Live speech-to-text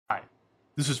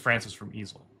This is Francis from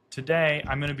Easel. Today,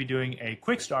 I'm going to be doing a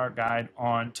quick start guide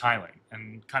on tiling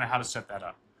and kind of how to set that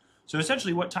up. So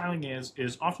essentially what tiling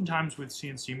is oftentimes with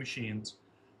CNC machines,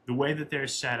 the way that they're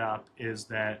set up is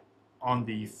that on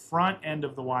the front end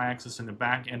of the y-axis and the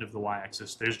back end of the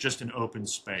y-axis, there's just an open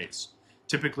space.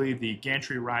 Typically, the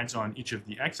gantry rides on each of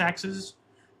the x-axes,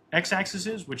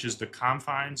 which is the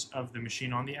confines of the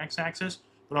machine on the x-axis,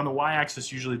 but on the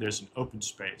y-axis usually there's an open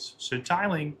space. So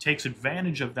tiling takes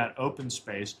advantage of that open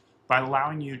space by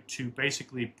allowing you to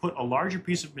basically put a larger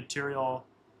piece of material,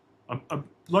 a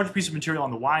larger piece of material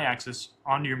on the y-axis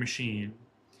onto your machine,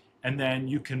 and then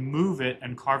you can move it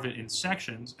and carve it in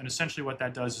sections. And essentially what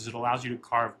that does is it allows you to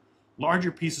carve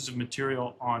larger pieces of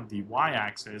material on the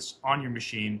y-axis on your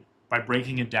machine by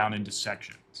breaking it down into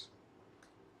sections.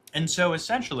 And so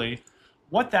essentially,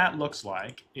 what that looks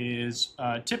like is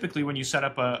typically when you set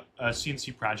up a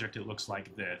CNC project, it looks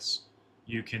like this.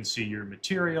 You can see your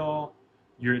material,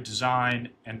 your design,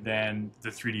 and then the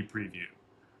 3D preview.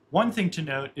 One thing to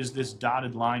note is this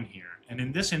dotted line here. And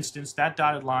in this instance, that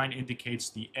dotted line indicates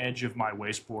the edge of my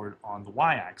wasteboard on the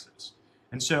y-axis.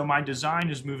 And so my design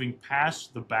is moving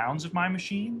past the bounds of my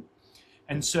machine.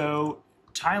 And so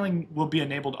tiling will be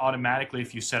enabled automatically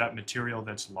if you set up material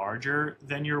that's larger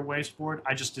than your wasteboard.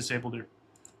 I just disabled it.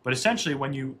 But essentially,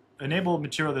 when you enable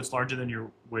material that's larger than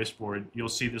your wasteboard, you'll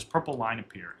see this purple line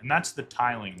appear, and that's the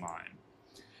tiling line.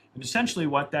 And essentially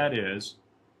what that is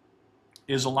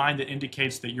a line that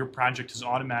indicates that your project has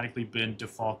automatically been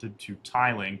defaulted to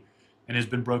tiling and has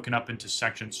been broken up into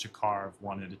sections to carve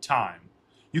one at a time.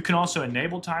 You can also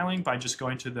enable tiling by just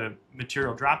going to the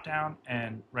material dropdown,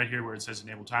 and right here where it says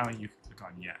enable tiling, you can click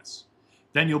on yes.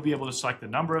 Then you'll be able to select the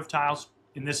number of tiles.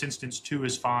 In this instance, 2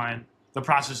 is fine. The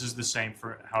process is the same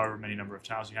for however many number of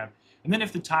tiles you have. And then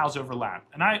if the tiles overlap,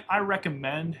 and I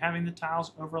recommend having the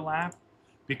tiles overlap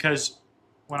because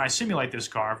when I simulate this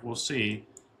carve, we'll see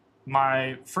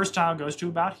my first tile goes to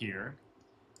about here,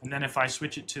 and then if I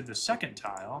switch it to the second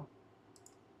tile,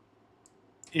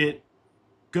 it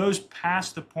goes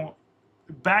past the point,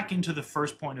 back into the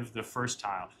first point of the first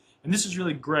tile. And this is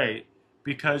really great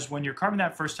because when you're carving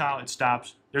that first tile, it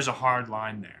stops, there's a hard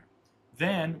line there.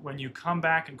 Then when you come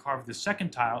back and carve the second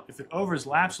tile, if it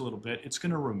overlaps a little bit, it's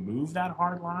going to remove that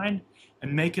hard line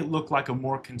and make it look like a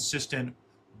more consistent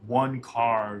one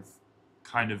carve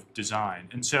kind of design.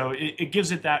 And so it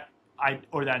gives it that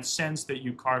sense that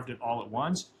you carved it all at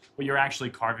once, but you're actually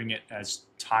carving it as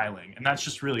tiling. And that's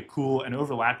just really cool, and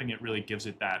overlapping it really gives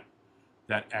it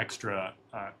that extra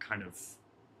kind of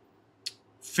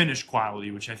finish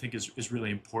quality, which I think is really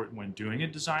important when doing a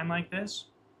design like this.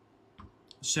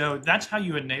 So that's how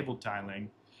you enable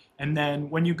tiling. And then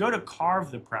when you go to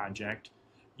carve the project,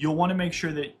 you'll want to make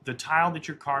sure that the tile that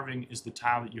you're carving is the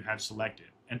tile that you have selected.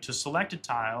 And to select a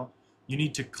tile, you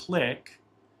need to click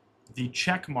the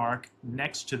check mark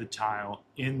next to the tile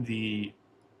in the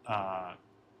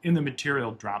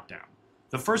material dropdown.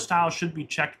 The first tile should be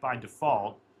checked by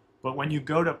default, but when you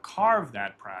go to carve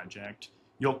that project,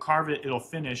 you'll carve it, it'll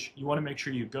finish. You want to make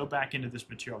sure you go back into this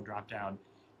material dropdown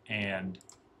and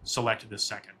select the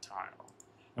second tile.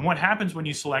 And what happens when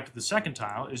you select the second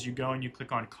tile is you go and you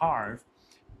click on carve,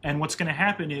 and what's going to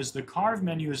happen is the carve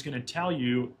menu is going to tell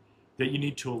you that you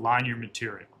need to align your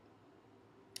material.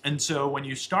 And so when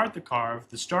you start the carve,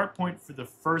 the start point for the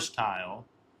first tile,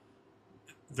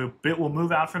 the bit will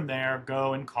move out from there,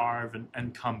 go and carve,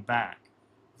 and come back.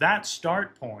 That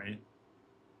start point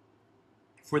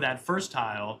for that first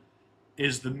tile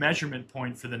is the measurement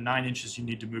point for the 9 inches you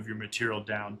need to move your material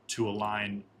down to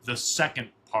align the second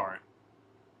part,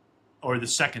 or the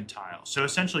second tile. So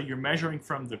essentially you're measuring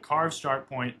from the carve start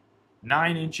point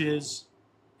 9 inches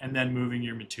and then moving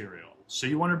your material. So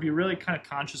you want to be really kind of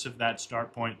conscious of that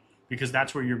start point because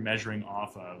that's where you're measuring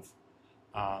off of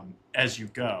as you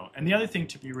go. And the other thing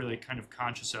to be really kind of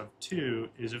conscious of too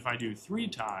is if I do 3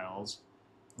 tiles,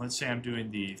 let's say I'm doing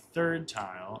the third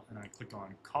tile and I click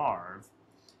on carve,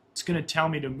 it's going to tell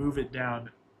me to move it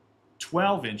down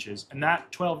 12 inches, and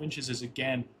that 12 inches is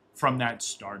again from that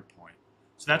start point.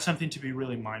 So that's something to be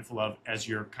really mindful of as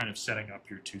you're kind of setting up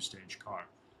your 2-stage carve.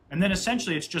 And then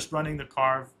essentially it's just running the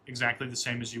carve exactly the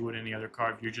same as you would any other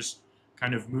carve. You're just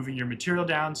kind of moving your material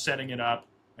down, setting it up,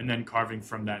 and then carving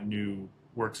from that new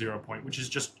work 0 point, which is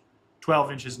just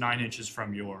 12 inches, 9 inches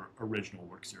from your original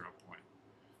work 0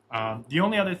 point. The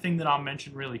only other thing that I'll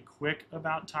mention really quick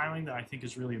about tiling that I think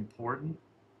is really important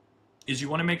is you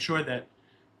want to make sure that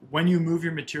when you move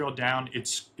your material down, it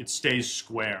stays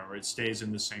square, or it stays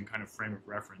in the same kind of frame of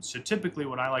reference. So typically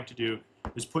what I like to do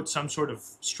is put some sort of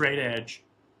straight edge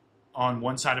on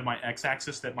one side of my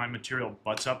x-axis that my material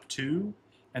butts up to,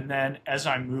 And then as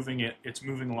I'm moving it, it's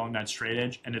moving along that straight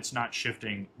edge and it's not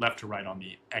shifting left to right on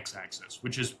the x-axis,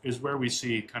 which is where we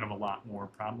see kind of a lot more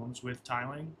problems with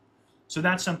tiling. So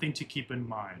that's something to keep in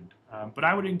mind. But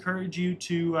I would encourage you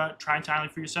to try tiling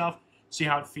for yourself, see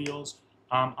how it feels.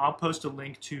 I'll post a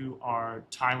link to our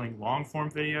tiling long form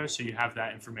video so you have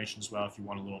that information as well if you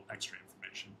want a little extra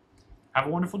information. Have a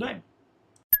wonderful day.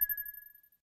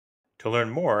 To learn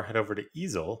more, head over to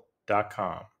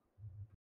easel.com.